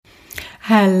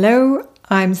Hello,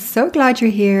 I'm so glad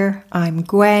you're here. I'm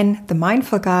Gwen, the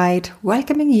Mindful Guide,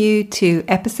 welcoming you to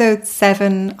episode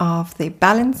 7 of the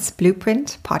Balance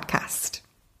Blueprint podcast.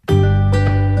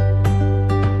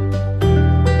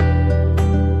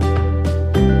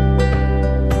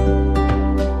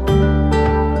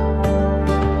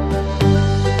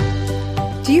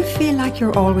 Do you feel like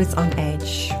you're always on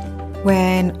edge?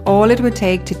 When all it would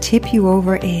take to tip you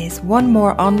over is one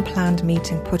more unplanned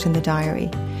meeting put in the diary,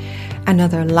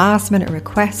 another last-minute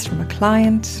request from a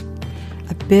client,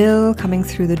 a bill coming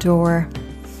through the door,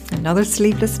 another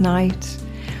sleepless night,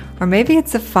 or maybe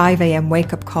it's a 5 a.m.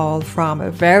 wake-up call from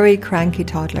a very cranky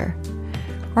toddler,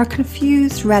 or a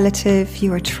confused relative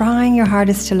you are trying your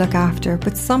hardest to look after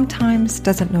but sometimes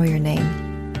doesn't know your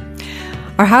name.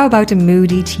 Or how about a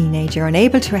moody teenager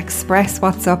unable to express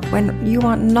what's up when you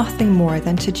want nothing more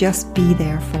than to just be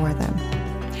there for them?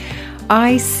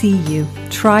 I see you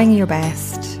trying your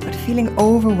best, but feeling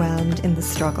overwhelmed in the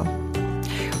struggle.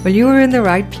 Well, you are in the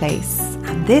right place,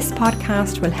 and this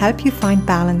podcast will help you find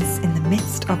balance in the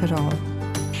midst of it all.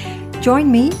 Join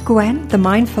me, Gwen, the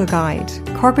Mindful Guide,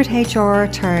 corporate HR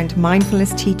turned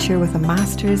mindfulness teacher with a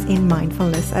master's in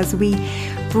mindfulness, as we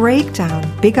break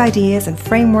down big ideas and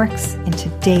frameworks into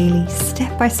daily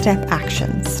step-by-step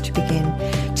actions to begin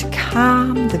to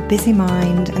calm the busy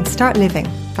mind and start living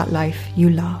that life you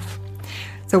love.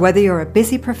 So whether you're a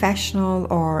busy professional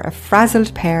or a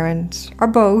frazzled parent or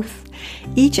both,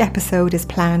 each episode is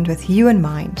planned with you in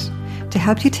mind to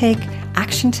help you take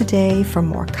action today for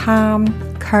more calm,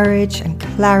 courage and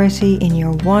clarity in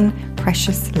your one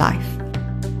precious life.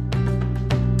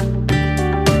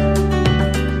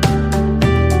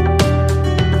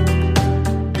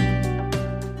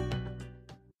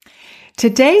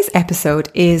 Today's episode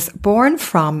is born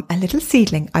from a little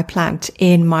seedling I plant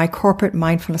in my corporate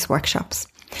mindfulness workshops.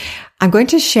 I'm going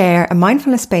to share a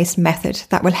mindfulness-based method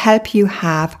that will help you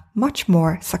have much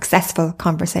more successful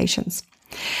conversations.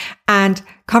 And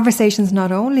conversations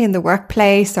not only in the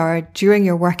workplace or during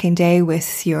your working day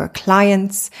with your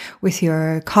clients, with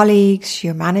your colleagues,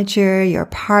 your manager, your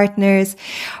partners,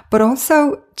 but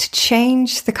also to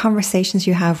change the conversations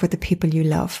you have with the people you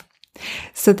love.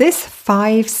 So this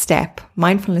 5-step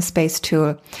mindfulness-based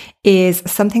tool is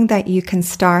something that you can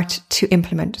start to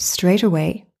implement straight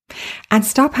away and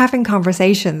stop having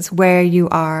conversations where you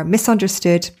are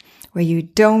misunderstood, where you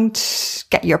don't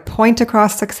get your point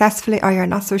across successfully, or you're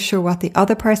not so sure what the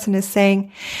other person is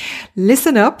saying.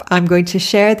 Listen up. I'm going to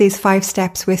share these 5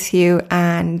 steps with you,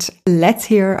 and let's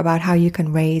hear about how you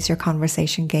can raise your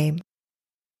conversation game.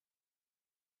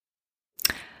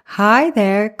 Hi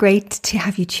there. Great to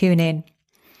have you tune in.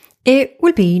 It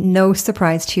will be no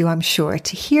surprise to you, I'm sure,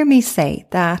 to hear me say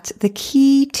that the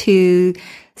key to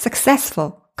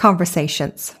successful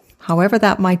conversations, however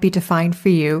that might be defined for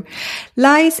you,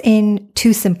 lies in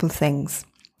 2 simple things: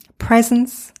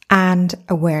 presence and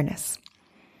awareness.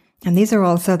 And these are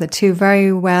also the 2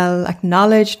 very well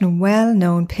acknowledged and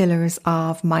well-known pillars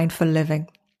of mindful living.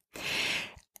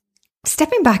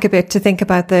 Stepping back a bit to think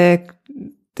about the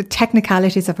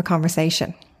technicalities of a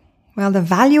conversation. Well, the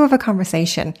value of a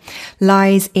conversation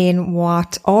lies in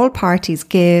what all parties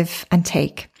give and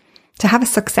take. To have a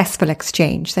successful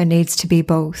exchange, there needs to be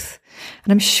both.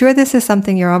 And I'm sure this is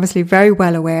something you're obviously very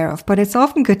well aware of, but it's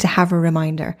often good to have a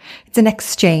reminder. It's an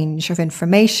exchange of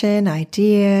information,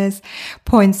 ideas,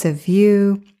 points of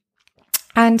view.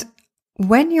 And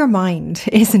when your mind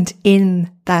isn't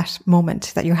in that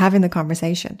moment that you're having the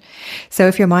conversation, so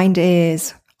if your mind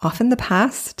is off in the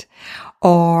past,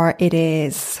 or it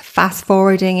is fast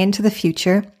forwarding into the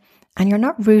future, and you're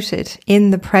not rooted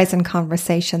in the present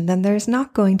conversation, then there's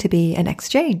not going to be an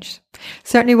exchange.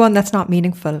 Certainly one that's not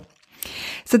meaningful.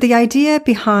 So the idea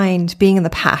behind being in the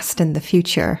past and the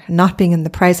future, not being in the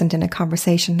present in a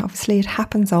conversation, obviously it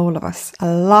happens all of us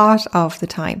a lot of the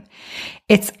time.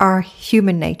 It's our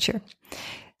human nature.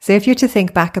 So if you're to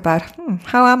think back about,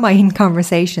 how am I in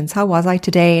conversations? How was I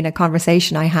today in a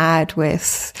conversation I had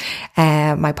with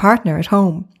my partner at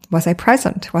home? Was I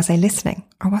present? Was I listening?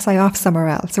 Or was I off somewhere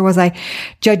else? Or was I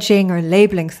judging or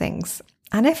labeling things?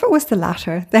 And if it was the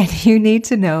latter, then you need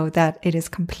to know that it is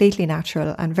completely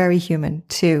natural and very human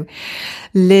to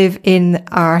live in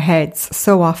our heads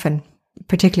so often,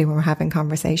 particularly when we're having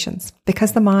conversations,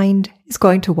 because the mind is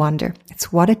going to wander.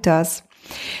 It's what it does.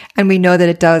 And we know that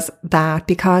it does that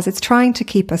because it's trying to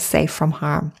keep us safe from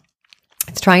harm.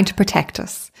 It's trying to protect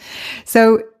us.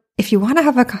 So if you want to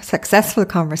have a successful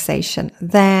conversation,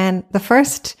 then the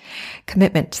first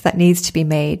commitment that needs to be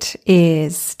made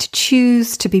is to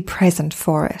choose to be present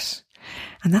for it.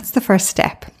 And that's the first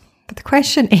step. But the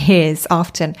question is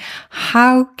often,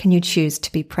 how can you choose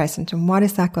to be present, and what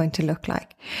is that going to look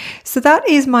like? So that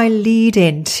is my lead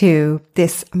into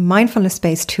this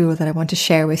mindfulness-based tool that I want to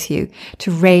share with you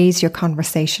to raise your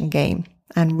conversation game.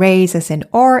 And R.A.I.S.E as in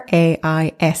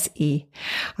R.A.I.S.E.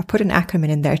 I've put an acronym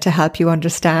in there to help you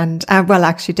understand,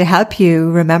 to help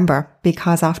you remember,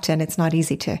 because often it's not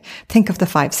easy to think of the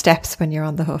 5 steps when you're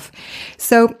on the hoof.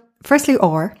 So firstly,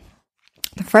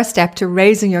 the first step to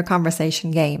raising your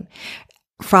conversation game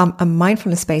from a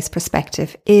mindfulness-based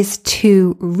perspective is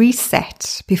to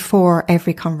reset before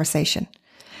every conversation.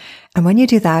 And when you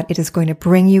do that, it is going to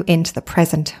bring you into the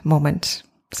present moment.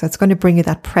 So it's going to bring you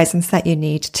that presence that you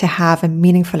need to have a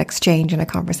meaningful exchange in a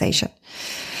conversation.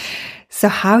 So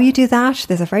how you do that,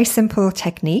 there's a very simple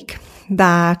technique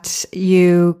that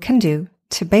you can do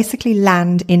to basically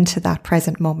land into that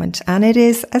present moment. And it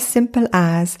is as simple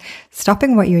as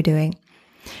stopping what you're doing,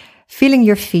 feeling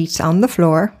your feet on the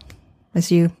floor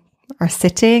as you are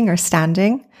sitting or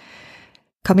standing,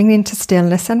 coming into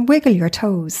stillness, and wiggle your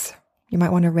toes. You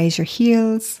might want to raise your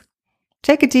heels,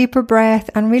 take a deeper breath,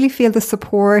 and really feel the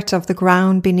support of the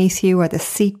ground beneath you or the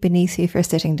seat beneath you if you're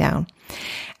sitting down.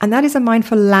 And that is a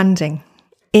mindful landing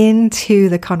into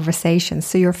the conversation.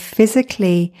 So you're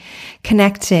physically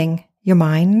connecting your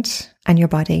mind and your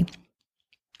body.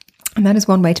 And that is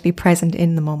one way to be present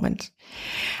in the moment.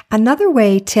 Another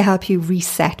way to help you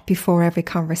reset before every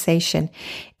conversation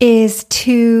is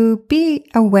to be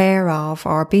aware of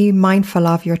or be mindful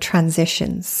of your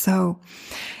transitions. So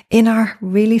in our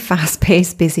really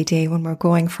fast-paced, busy day when we're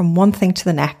going from one thing to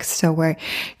the next, so we're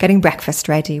getting breakfast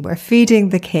ready, we're feeding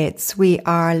the kids, we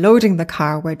are loading the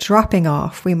car, we're dropping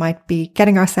off, we might be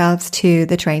getting ourselves to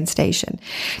the train station,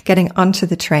 getting onto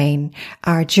the train,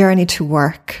 our journey to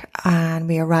work, and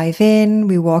we arrive in,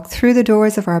 we walk through the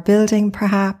doors of our building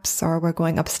perhaps, or we're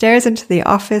going upstairs into the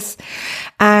office,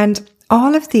 and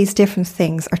all of these different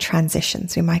things are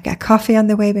transitions. We might get coffee on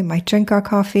the way, we might drink our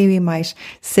coffee, we might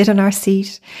sit on our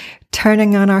seat,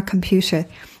 turning on our computer.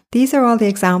 These are all the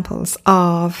examples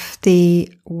of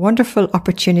the wonderful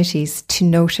opportunities to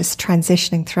notice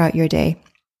transitioning throughout your day.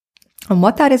 And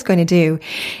what that is going to do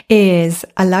is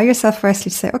allow yourself firstly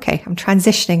to say, okay, I'm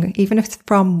transitioning, even if it's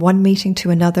from one meeting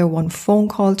to another, one phone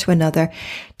call to another.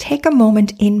 Take a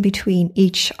moment in between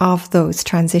each of those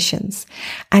transitions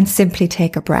and simply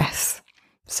take a breath.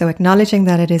 So acknowledging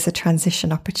that it is a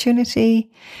transition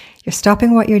opportunity, you're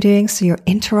stopping what you're doing, so you're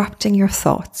interrupting your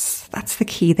thoughts. That's the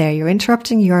key there. You're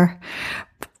interrupting your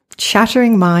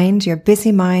chattering mind, your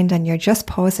busy mind, and you're just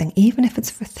pausing, even if it's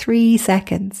for 3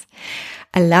 seconds,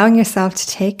 allowing yourself to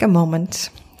take a moment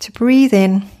to breathe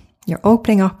in. You're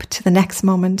opening up to the next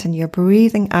moment and you're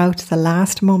breathing out the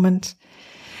last moment.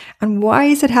 And why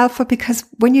is it helpful? Because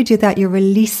when you do that, you're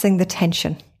releasing the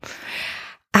tension.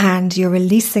 And you're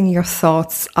releasing your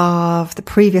thoughts of the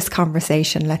previous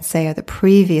conversation, let's say, or the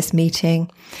previous meeting.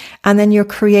 And then you're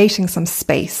creating some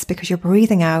space because you're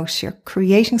breathing out, you're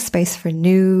creating space for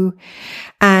new,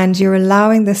 and you're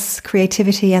allowing this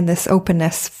creativity and this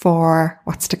openness for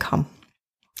what's to come.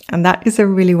 And that is a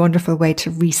really wonderful way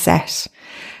to reset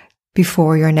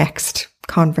before your next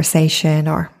conversation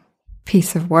or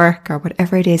piece of work or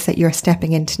whatever it is that you're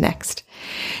stepping into next.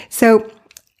 So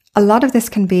a lot of this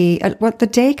can be, the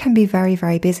day can be very,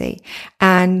 very busy,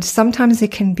 and sometimes it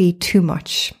can be too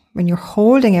much when you're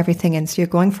holding everything in. So you're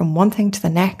going from one thing to the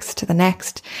next,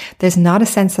 There's not a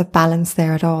sense of balance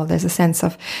there at all. There's a sense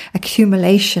of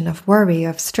accumulation, of worry,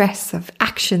 of stress, of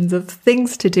actions, of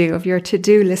things to do, of your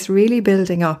to-do list really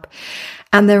building up.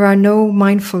 And there are no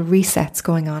mindful resets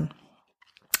going on.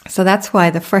 So that's why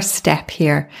the first step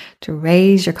here to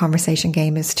raise your conversation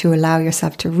game is to allow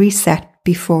yourself to reset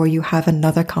before you have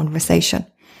another conversation.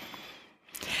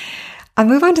 I'll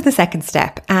move on to the second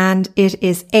step, and it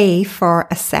is A for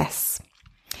assess.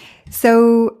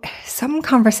 So some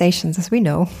conversations, as we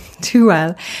know too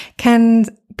well, can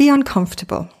be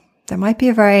uncomfortable. There might be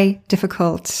a very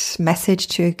difficult message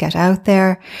to get out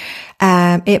there.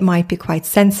 It might be quite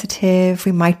sensitive.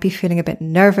 We might be feeling a bit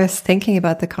nervous thinking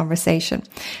about the conversation.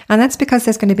 And that's because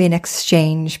there's going to be an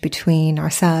exchange between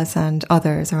ourselves and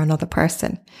others or another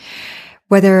person.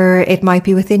 Whether it might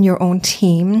be within your own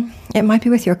team, it might be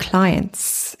with your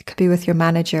clients, it could be with your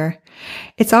manager.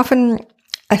 It's often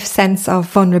a sense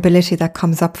of vulnerability that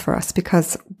comes up for us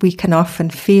because we can often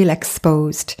feel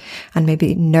exposed and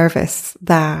maybe nervous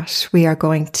that we are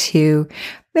going to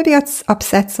maybe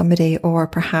upset somebody or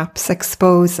perhaps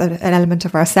expose an element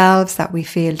of ourselves that we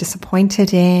feel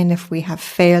disappointed in if we have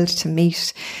failed to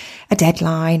meet a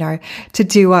deadline or to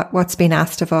do what's been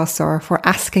asked of us, or if we're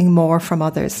asking more from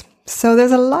others. So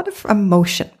there's a lot of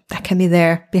emotion that can be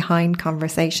there behind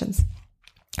conversations.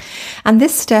 And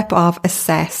this step of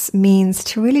assess means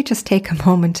to really just take a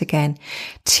moment again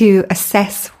to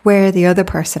assess where the other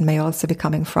person may also be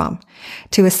coming from,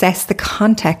 to assess the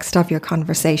context of your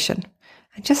conversation.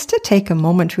 And just to take a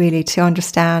moment really to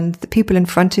understand the people in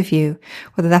front of you,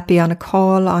 whether that be on a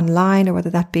call online or whether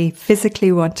that be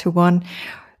physically one-to-one,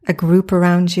 a group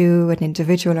around you, an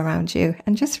individual around you,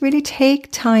 and just really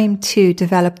take time to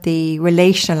develop the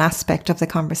relational aspect of the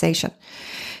conversation.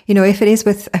 You know, if it is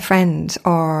with a friend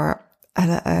or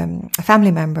a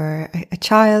family member, a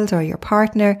child or your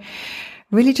partner,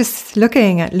 really just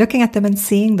looking at them and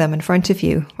seeing them in front of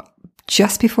you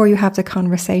just before you have the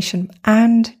conversation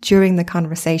and during the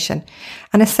conversation,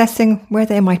 and assessing where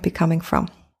they might be coming from.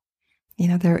 You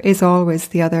know, there is always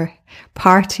the other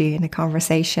party in a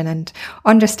conversation, and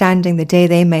understanding the day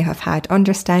they may have had,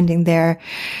 understanding their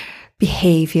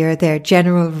behavior, their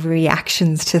general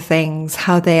reactions to things,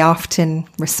 how they often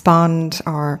respond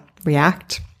or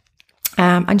react.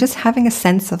 And just having a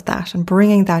sense of that and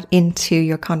bringing that into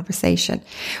your conversation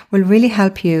will really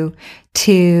help you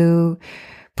to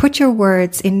put your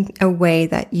words in a way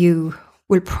that you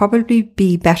will probably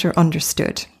be better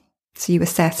understood. So you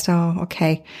assessed, oh,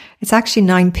 okay, it's actually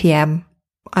 9 p.m.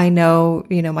 I know,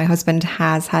 my husband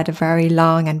has had a very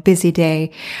long and busy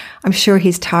day. I'm sure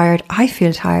he's tired. I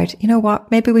feel tired. You know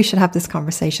what? Maybe we should have this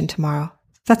conversation tomorrow.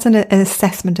 That's an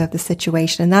assessment of the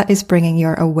situation, and that is bringing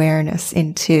your awareness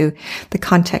into the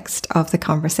context of the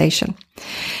conversation.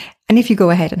 And if you go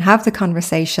ahead and have the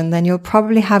conversation, then you'll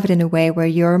probably have it in a way where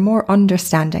you're more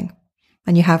understanding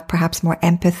and you have perhaps more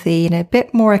empathy and a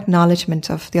bit more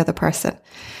acknowledgement of the other person.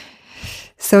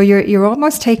 So you're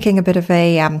almost taking a bit of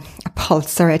a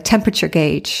pulse or a temperature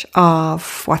gauge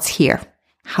of what's here,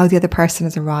 how the other person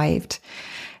has arrived.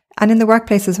 And in the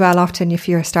workplace as well, often if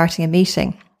you're starting a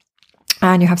meeting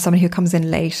and you have somebody who comes in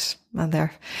late and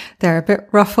they're a bit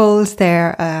ruffled,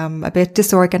 they're a bit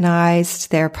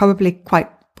disorganized, they're probably quite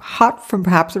hot from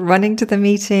perhaps running to the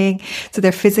meeting, so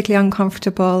they're physically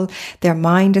uncomfortable, their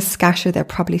mind is scattered, they're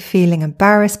probably feeling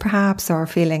embarrassed perhaps, or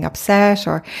feeling upset,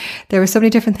 or there are so many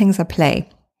different things at play.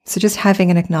 So just having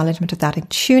an acknowledgement of that and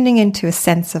tuning into a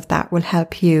sense of that will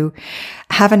help you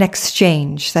have an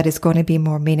exchange that is going to be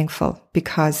more meaningful,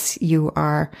 because you've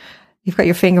got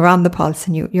your finger on the pulse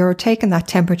and you're taking that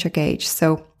temperature gauge.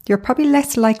 So you're probably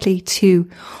less likely to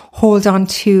hold on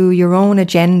to your own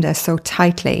agenda so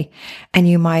tightly, and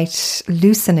you might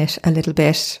loosen it a little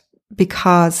bit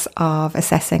because of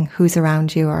assessing who's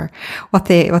around you or what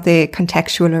the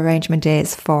contextual arrangement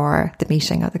is for the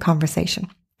meeting or the conversation.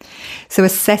 So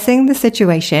assessing the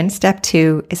situation, step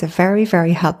 2, is a very,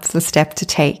 very helpful step to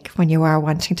take when you are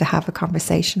wanting to have a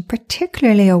conversation,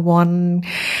 particularly a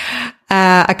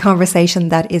conversation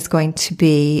that is going to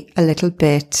be a little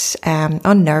bit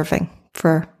unnerving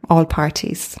for all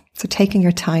parties. So taking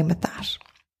your time with that.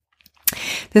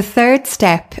 The third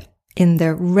step in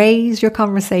the raise your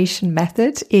conversation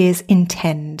method is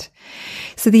intend.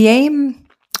 So the aim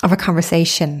of a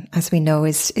conversation, as we know,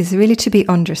 is really to be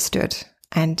understood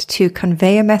and to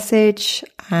convey a message,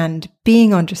 and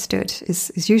being understood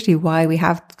is usually why we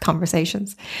have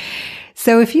conversations.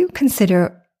 So if you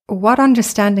consider what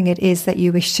understanding it is that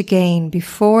you wish to gain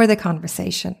before the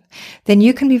conversation, then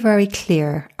you can be very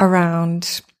clear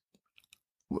around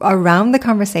the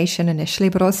conversation initially,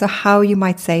 but also how you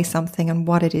might say something and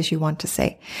what it is you want to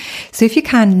say. So if you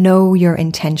can know your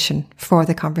intention for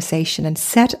the conversation and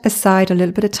set aside a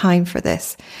little bit of time for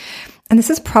this. And this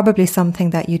is probably something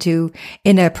that you do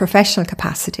in a professional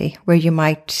capacity, where you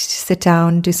might sit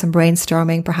down, do some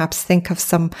brainstorming, perhaps think of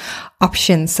some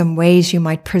options, some ways you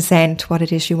might present what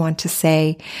it is you want to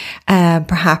say,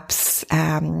 perhaps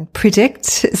predict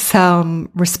some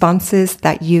responses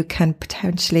that you can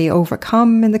potentially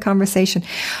overcome in the conversation.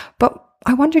 But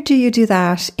I wonder, do you do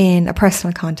that in a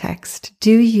personal context?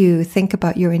 Do you think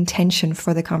about your intention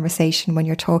for the conversation when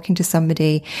you're talking to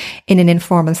somebody in an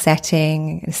informal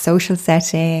setting, a social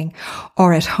setting,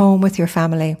 or at home with your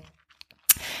family?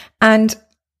 And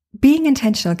being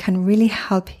intentional can really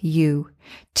help you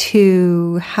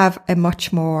to have a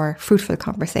much more fruitful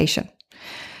conversation.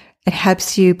 It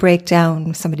helps you break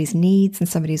down somebody's needs and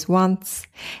somebody's wants.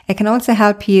 It can also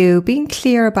help you being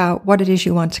clear about what it is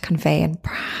you want to convey, and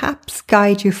perhaps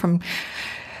guide you from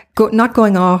not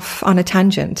going off on a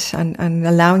tangent, and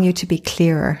allowing you to be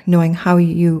clearer, knowing how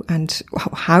you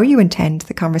intend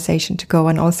the conversation to go,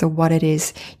 and also what it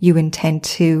is you intend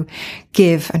to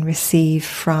give and receive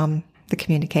from the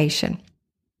communication.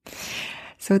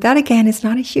 So that again is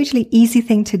not a hugely easy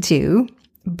thing to do.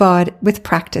 But with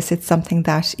practice, it's something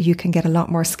that you can get a lot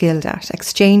more skilled at,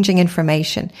 exchanging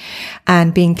information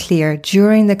and being clear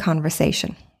during the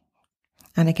conversation.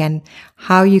 And again,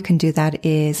 how you can do that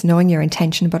is knowing your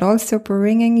intention, but also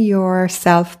bringing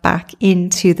yourself back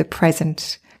into the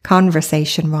present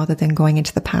conversation rather than going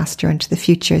into the past or into the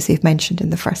future, as you've mentioned in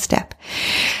the first step.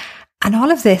 And all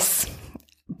of this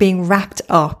being wrapped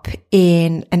up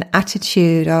in an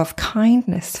attitude of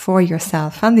kindness for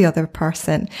yourself and the other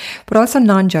person, but also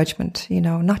non-judgment,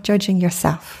 not judging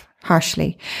yourself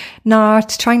harshly,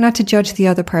 trying not to judge the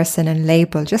other person and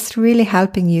label, just really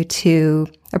helping you to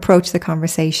approach the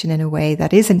conversation in a way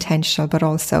that is intentional, but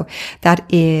also that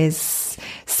is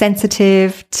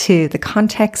sensitive to the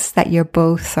context that you're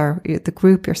both, or the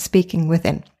group you're speaking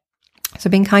within. So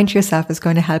being kind to yourself is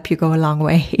going to help you go a long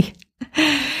way.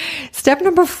 Step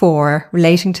number 4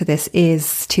 relating to this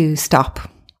is to stop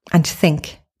and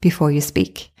think before you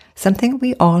speak. Something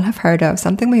we all have heard of,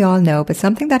 something we all know, but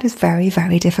something that is very,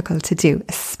 very difficult to do,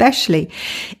 especially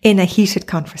in a heated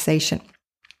conversation.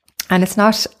 And it's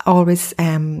not always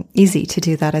easy to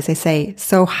do that, as I say.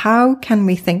 So how can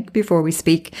we think before we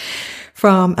speak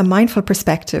from a mindful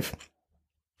perspective?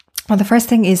 Well, the first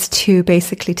thing is to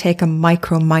basically take a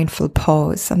micro mindful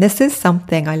pause. And this is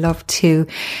something I love to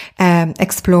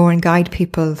explore and guide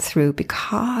people through,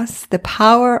 because the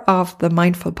power of the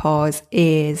mindful pause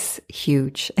is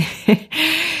huge.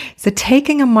 So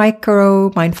taking a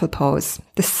micro mindful pause,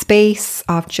 the space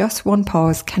of just one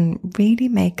pause, can really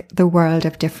make the world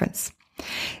of difference.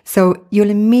 So you'll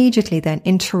immediately then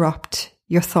interrupt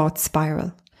your thought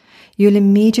spiral. You'll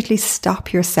immediately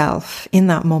stop yourself in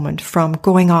that moment from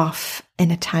going off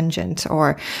in a tangent,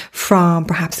 or from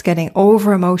perhaps getting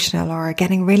over emotional or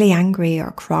getting really angry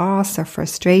or cross or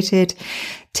frustrated.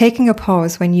 Taking a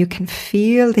pause when you can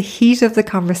feel the heat of the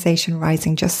conversation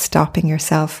rising, just stopping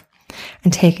yourself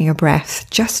and taking a breath,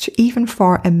 just even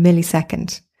for a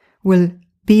millisecond, will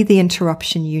be the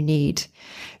interruption you need.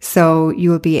 So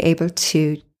you will be able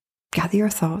to gather your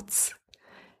thoughts,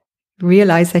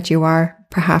 realize that you are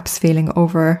perhaps feeling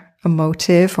over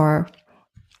emotive, or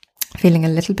feeling a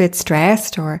little bit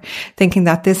stressed, or thinking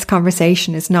that this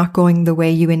conversation is not going the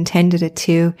way you intended it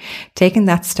to. Taking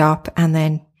that stop and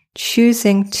then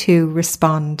choosing to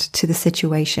respond to the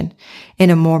situation in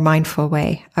a more mindful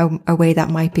way, a way that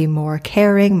might be more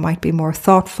caring, might be more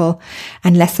thoughtful,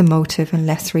 and less emotive and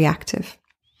less reactive.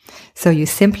 So you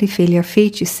simply feel your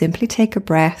feet, you simply take a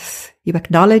breath, you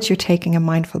acknowledge you're taking a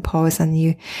mindful pause, and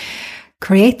you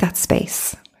create that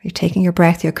space. You're taking your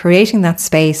breath, you're creating that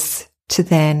space to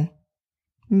then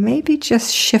maybe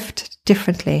just shift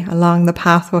differently along the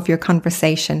path of your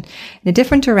conversation in a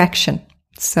different direction,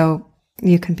 so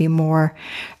you can be more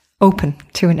open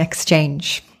to an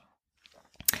exchange.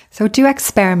 So do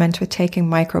experiment with taking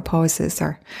micro pauses,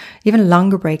 or even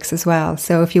longer breaks as well.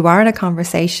 So if you are in a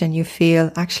conversation, you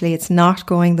feel actually it's not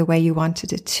going the way you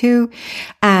wanted it to,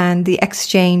 and the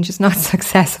exchange is not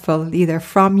successful either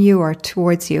from you or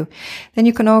towards you, then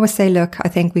you can always say, look, I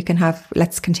think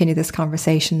let's continue this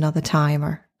conversation another time,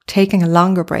 or taking a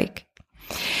longer break.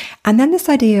 And then this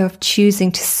idea of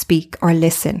choosing to speak or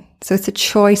listen. So it's a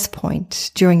choice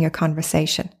point during your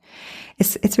conversation.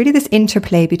 It's really this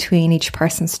interplay between each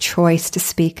person's choice to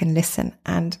speak and listen.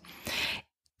 And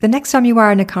the next time you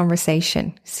are in a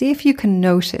conversation, see if you can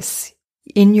notice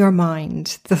in your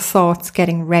mind the thoughts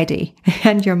getting ready,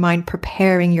 and your mind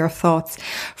preparing your thoughts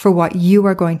for what you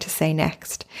are going to say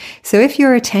next. So if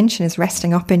your attention is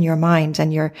resting up in your mind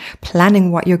and you're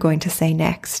planning what you're going to say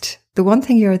next, the one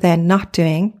thing you're then not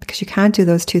doing, because you can't do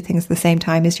those two things at the same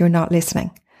time, is you're not listening.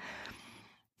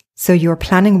 So you're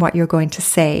planning what you're going to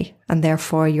say, and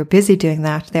therefore you're busy doing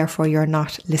that. Therefore you're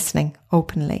not listening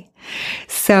openly.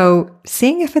 So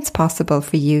seeing if it's possible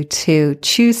for you to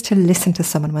choose to listen to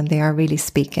someone when they are really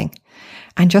speaking,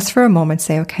 and just for a moment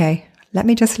say, okay, let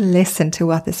me just listen to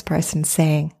what this person's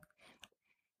saying.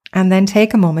 And then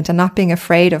take a moment, and not being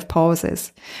afraid of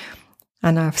pauses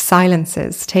and of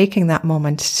silences, taking that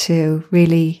moment to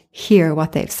really hear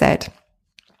what they've said.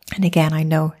 And again, I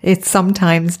know it's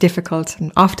sometimes difficult,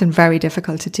 and often very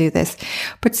difficult to do this,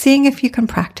 but seeing if you can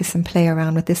practice and play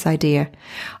around with this idea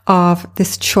of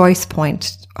this choice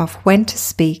point of when to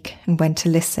speak and when to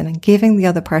listen, and giving the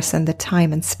other person the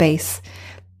time and space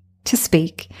to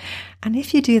speak. And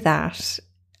if you do that,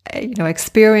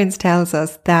 experience tells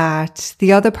us that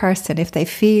the other person, if they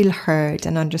feel heard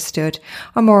and understood,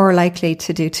 are more likely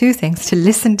to do two things: to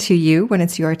listen to you when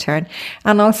it's your turn,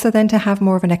 and also then to have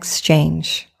more of an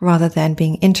exchange rather than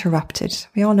being interrupted.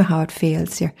 We all know how it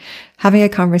feels. You're having a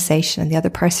conversation and the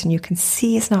other person you can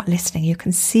see is not listening. You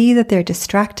can see that they're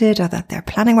distracted, or that they're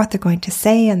planning what they're going to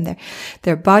say, and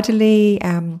their body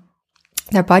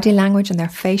language and their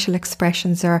facial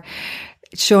expressions are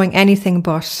showing anything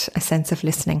but a sense of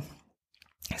listening.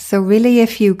 So really,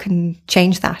 if you can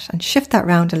change that and shift that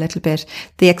around a little bit,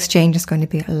 the exchange is going to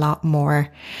be a lot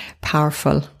more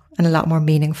powerful and a lot more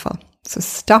meaningful. So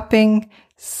stopping,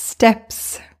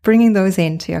 steps, bringing those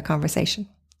into your conversation.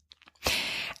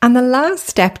 And the last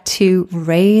step to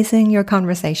raising your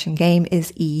conversation game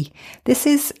is E. This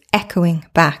is echoing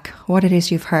back what it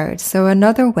is you've heard. So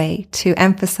another way to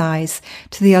emphasize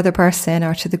to the other person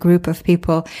or to the group of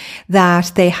people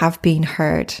that they have been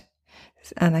heard.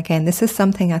 And again, this is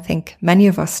something I think many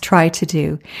of us try to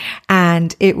do,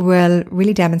 and it will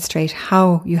really demonstrate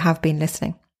how you have been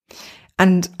listening.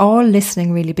 And all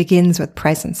listening really begins with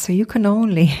presence. So you can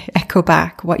only echo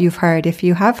back what you've heard if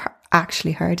you have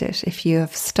actually heard it. If you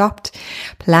have stopped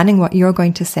planning what you're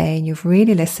going to say and you've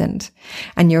really listened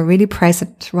and you're really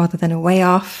present rather than way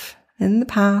off in the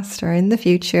past or in the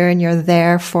future, and you're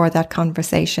there for that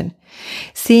conversation.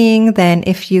 Seeing then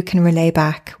if you can relay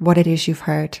back what it is you've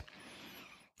heard.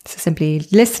 So simply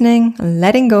listening and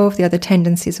letting go of the other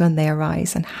tendencies when they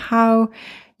arise. And how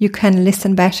you can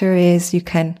listen better is you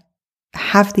can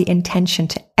have the intention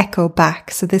to echo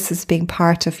back. So this is being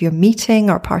part of your meeting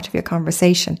or part of your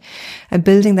conversation and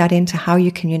building that into how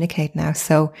you communicate now.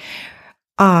 So,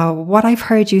 what I've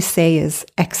heard you say is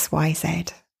X, Y, Z.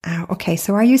 Okay,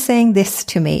 so are you saying this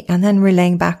to me? And then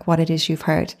relaying back what it is you've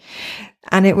heard.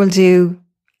 And it will do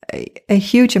a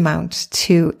huge amount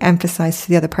to emphasize to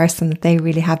the other person that they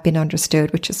really have been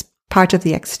understood, which is part of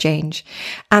the exchange,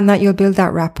 and that you'll build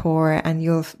that rapport, and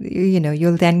you'll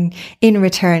then in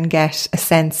return get a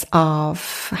sense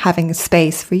of having a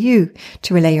space for you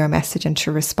to relay your message and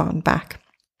to respond back.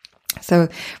 So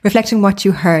reflecting what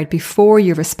you heard before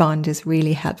you respond is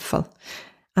really helpful.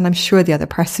 And I'm sure the other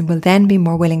person will then be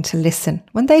more willing to listen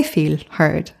when they feel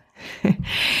heard.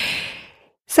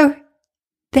 So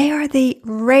they are the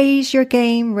raise your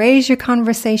game, raise your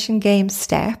conversation game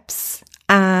steps.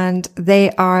 And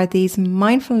they are these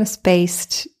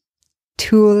mindfulness-based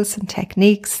tools and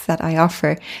techniques that I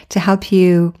offer to help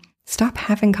you stop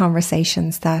having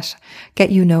conversations that get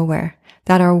you nowhere,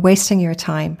 that are wasting your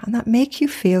time, and that make you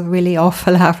feel really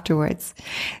awful afterwards.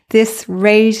 This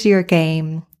raise your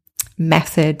game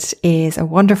method is a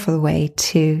wonderful way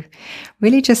to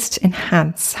really just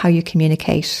enhance how you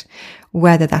communicate,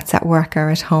 whether that's at work or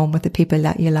at home with the people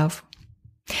that you love.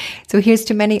 So here's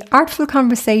to many artful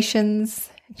conversations,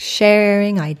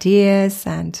 sharing ideas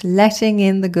and letting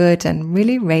in the good and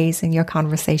really raising your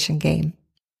conversation game.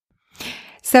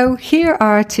 So here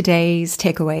are today's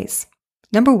takeaways.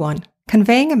 Number 1,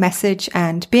 conveying a message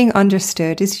and being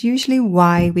understood is usually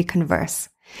why we converse.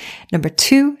 Number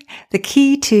 2, the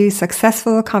key to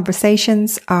successful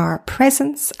conversations are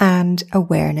presence and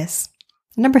awareness.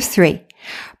 Number 3,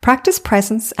 practice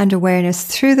presence and awareness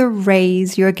through the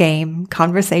raise your game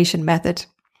conversation method.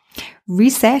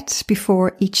 Reset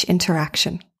before each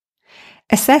interaction.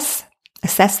 Assess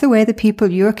the way the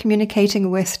people you're communicating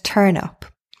with turn up.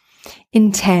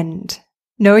 Intend.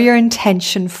 Know your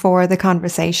intention for the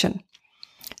conversation.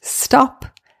 Stop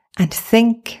and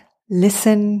think,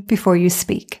 listen before you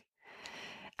speak.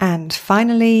 And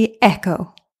finally,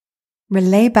 echo.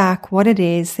 Relay back what it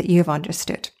is that you've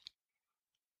understood.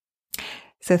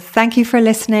 So thank you for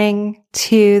listening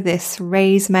to this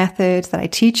R.A.I.S.E method that I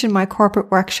teach in my corporate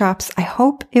workshops. I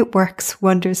hope it works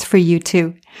wonders for you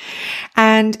too.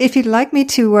 And if you'd like me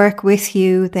to work with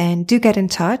you, then do get in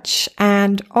touch.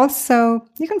 And also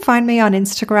you can find me on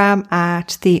Instagram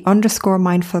at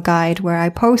 _mindful guide, where I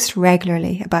post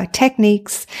regularly about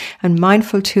techniques and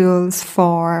mindful tools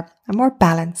for a more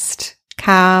balanced,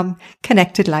 calm,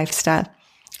 connected lifestyle.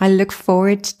 I look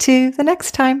forward to the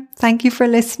next time. Thank you for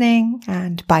listening,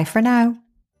 and bye for now.